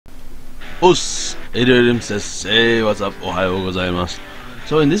Os, Impz says, hey, what's up? Ohayo gozaimasu.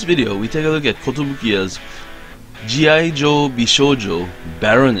 So in this video, we take a look at Kotobukiya's G.I.JOE Bishoujo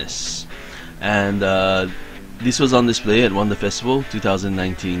Baroness, and this was on display at Wonder Festival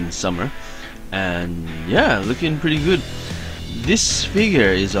 2019 summer, and yeah, looking pretty good. This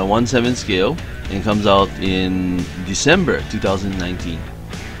figure is a 1/7 scale and comes out in December 2019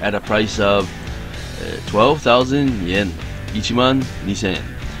 at a price of 12,000 yen, 12,000 yen.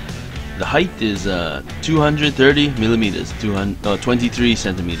 The height is 230 millimeters, 23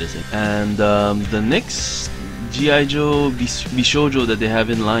 centimeters, and the next G.I.JOE Bishoujo that they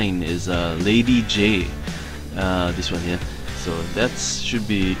have in line is Lady J. This one here. So that should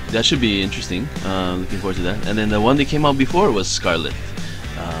be interesting. Looking forward to that. And then the one that came out before was Scarlet.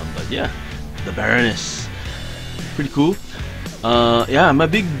 But yeah, the Baroness, pretty cool. Yeah, I'm a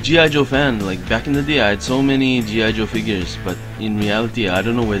big G.I. Joe fan. Like back in the day, I had so many G.I. Joe figures, but in reality, I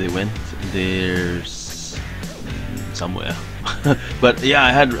don't know where they went. They're somewhere. But yeah,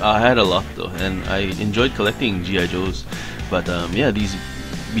 I had a lot though, and I enjoyed collecting G.I. Joes. But yeah, these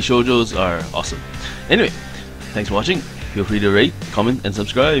Bishoujos are awesome. Anyway, thanks for watching. Feel free to rate, comment, and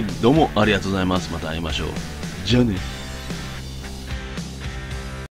subscribe. どうもありがとうございます。また会いましょう。じゃあね。